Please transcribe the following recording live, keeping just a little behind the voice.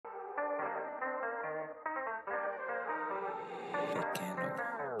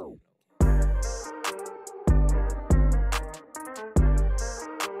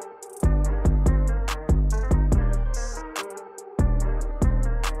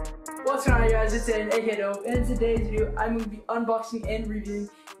What's going on, guys? It's Aiden, aka Dope, and in today's video, I'm going to be unboxing and reviewing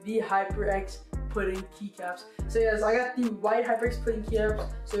the HyperX Pudding Keycaps. So guys, I got the white HyperX Pudding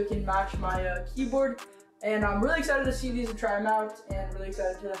Keycaps so it can match my keyboard, and I'm really excited to see these and try them out, and really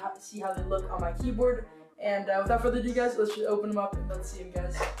excited to see how they look on my keyboard. And without further ado, guys, let's just open them up and let's see them,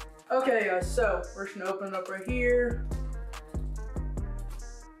 guys. Okay, guys, so we're just going to open it up right here.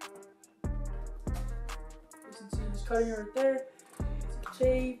 You can see it's cutting right there.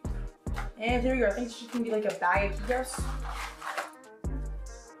 Tape. And here we go. I think it's just gonna be like a bag of keycaps.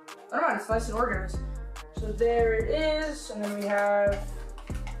 I don't know, it's nice and organized. So there it is, and then we have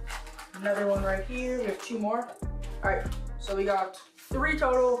another one right here. We have two more. All right, so we got three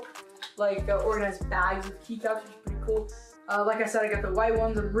total, like organized bags of keycaps, which is pretty cool. Like I said, I got the white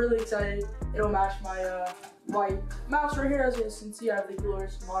ones. I'm really excited. It'll match my white mouse right here. As you can see, I have the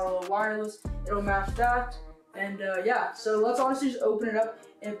coolest model of wireless. It'll match that. And yeah, so let's honestly just open it up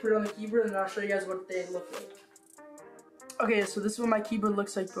and put it on the keyboard, and then I'll show you guys what they look like. Okay, so this is what my keyboard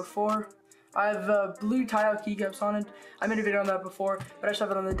looks like before. I have blue tile keycaps on it. I made a video on that before, but I just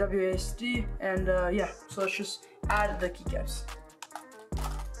have it on the WASD, and yeah, so let's just add the keycaps.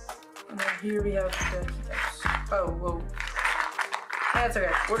 And then here we have the keycaps. Oh, whoa. That's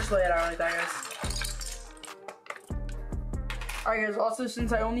okay, we'll just lay it out like that, guys. Alright guys, also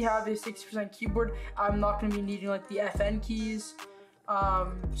since I only have a 60% keyboard, I'm not going to be needing like the FN keys.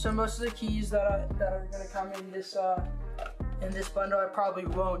 So most of the keys that are going to come in this bundle I probably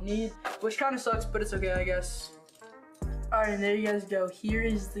won't need, which kind of sucks, but it's okay, I guess. Alright, and there you guys go. Here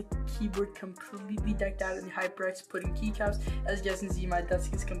is the keyboard completely decked out in the HyperX Pudding Keycaps. As you guys can see, my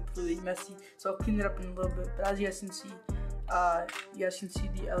desk is completely messy, so I'll clean it up in a little bit. But as you guys can see, the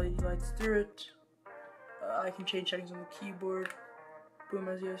LED lights through it. I can change settings on the keyboard. Boom,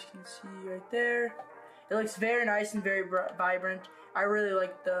 as you guys can see right there. It looks very nice and very vibrant. I really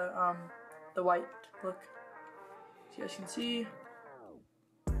like the white look. As you guys can see.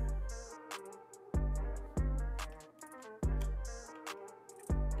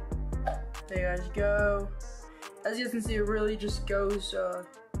 There you guys go. As you guys can see, it really just goes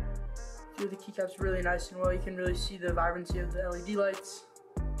through the keycaps really nice and well. You can really see the vibrancy of the LED lights.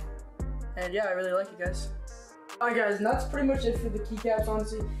 And yeah, I really like it, guys. Alright guys, and that's pretty much it for the keycaps,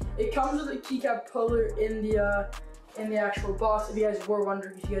 honestly. It comes with a keycap puller in the actual box, if you guys were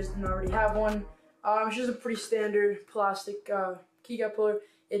wondering if you guys didn't already have one. It's just a pretty standard plastic keycap puller.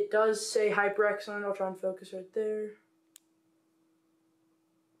 It does say HyperX on it. I'll try and focus right there.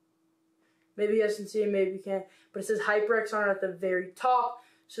 Maybe you guys can see it, maybe you can't. But it says HyperX on it at the very top,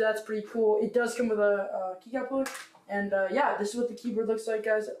 so that's pretty cool. It does come with a keycap puller. And yeah, this is what the keyboard looks like,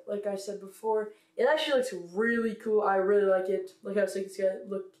 guys. Like I said before, it actually looks really cool. I really like it. Look how sick it's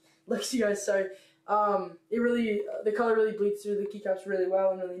looks, you guys. Sorry. It really, the color really bleeds through the keycaps really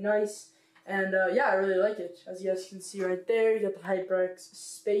well and really nice. And yeah, I really like it. As you guys can see right there, you got the HyperX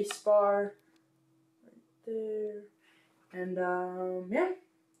space bar right there. And yeah,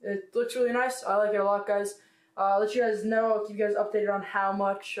 it looks really nice. I like it a lot, guys. I'll let you guys know. I'll keep you guys updated on how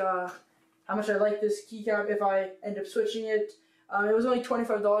much I like this keycap if I end up switching it. It was only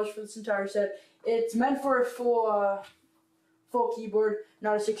 $25 for this entire set. It's meant for a full keyboard,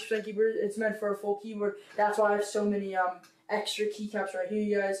 not a 60% keyboard. It's meant for a full keyboard. That's why I have so many extra keycaps right here,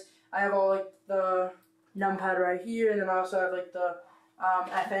 you guys. I have all like the numpad right here, and then I also have like the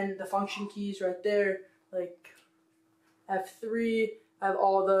FN, the function keys right there, like F3. I have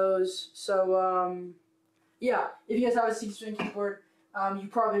all those. So yeah, if you guys have a 60% keyboard, you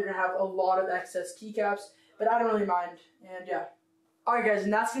probably are going to have a lot of excess keycaps, but I don't really mind, and yeah. Alright guys,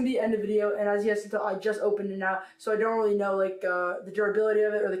 and that's going to be the end of the video, and as you guys can tell, I just opened it now, so I don't really know like the durability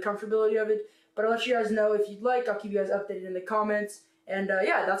of it or the comfortability of it, but I'll let you guys know if you'd like. I'll keep you guys updated in the comments, and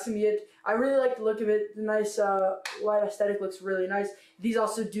yeah, that's going to be it. I really like the look of it. The nice white aesthetic looks really nice. These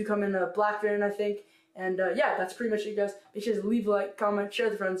also do come in a black variant, I think, and yeah, that's pretty much it, guys. Make sure to leave a like, comment, share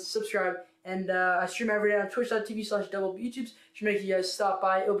with friends, subscribe. And I stream every day on twitch.tv/double_YouTubes. Should make you guys stop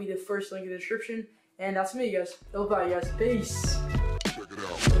by. It'll be the first link in the description. And that's me, guys. Bye, guys. Peace.